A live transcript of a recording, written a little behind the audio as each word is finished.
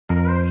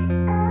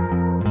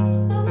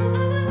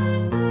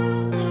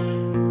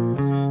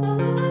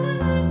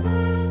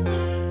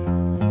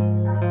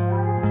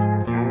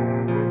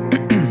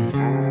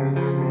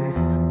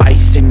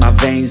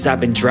lanes, I've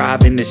been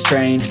driving this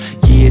train.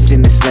 Years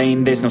in this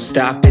lane, there's no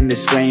stopping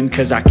this flame.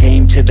 Cause I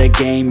came to the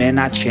game and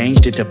I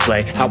changed it to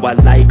play how I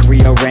like,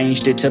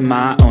 rearranged it to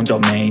my own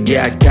domain.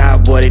 Yeah, I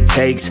got what it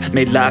takes,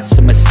 made lots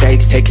of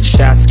mistakes, taking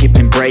shots,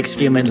 skipping breaks,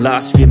 feeling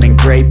lost, feeling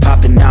great,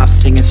 popping off,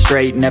 singing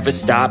straight, never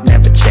stopped,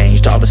 never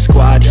changed. All the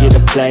squad here to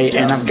play,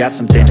 and I've got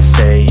something to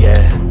say,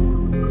 yeah.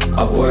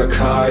 I work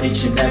hard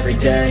each and every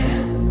day,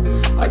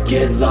 I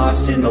get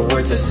lost in the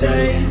words I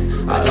say.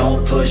 I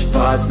don't push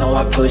pause, no,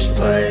 I push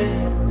play.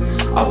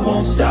 I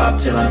won't stop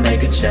till I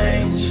make a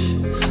change.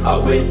 I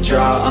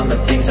withdraw on the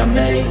things I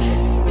make.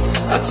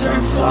 I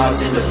turn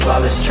flaws into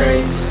flawless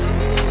traits.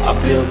 I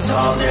build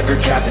tall, never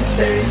capped in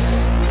space.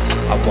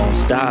 I won't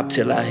stop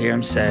till I hear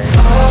him say, oh,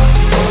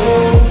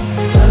 oh,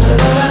 la la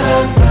la la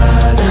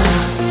la la.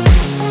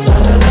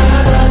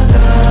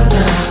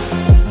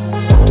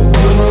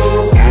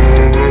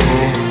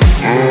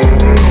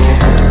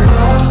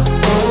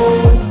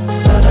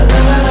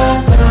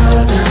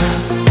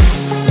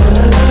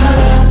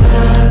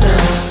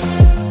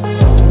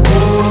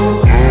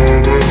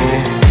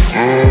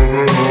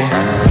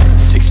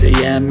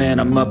 And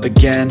I'm up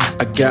again.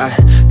 I got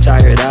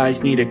tired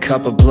eyes, need a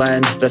cup of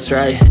blend. That's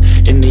right,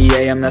 in the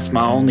AM, that's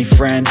my only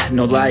friend.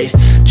 No light,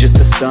 just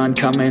the sun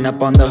coming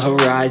up on the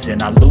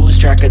horizon. I lose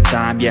track of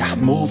time, yeah, I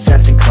move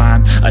fast and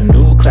climb a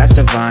new class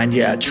divine.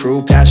 Yeah,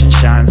 true passion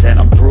shines, and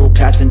I'm through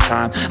passing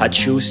time. I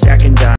choose stacking dimes.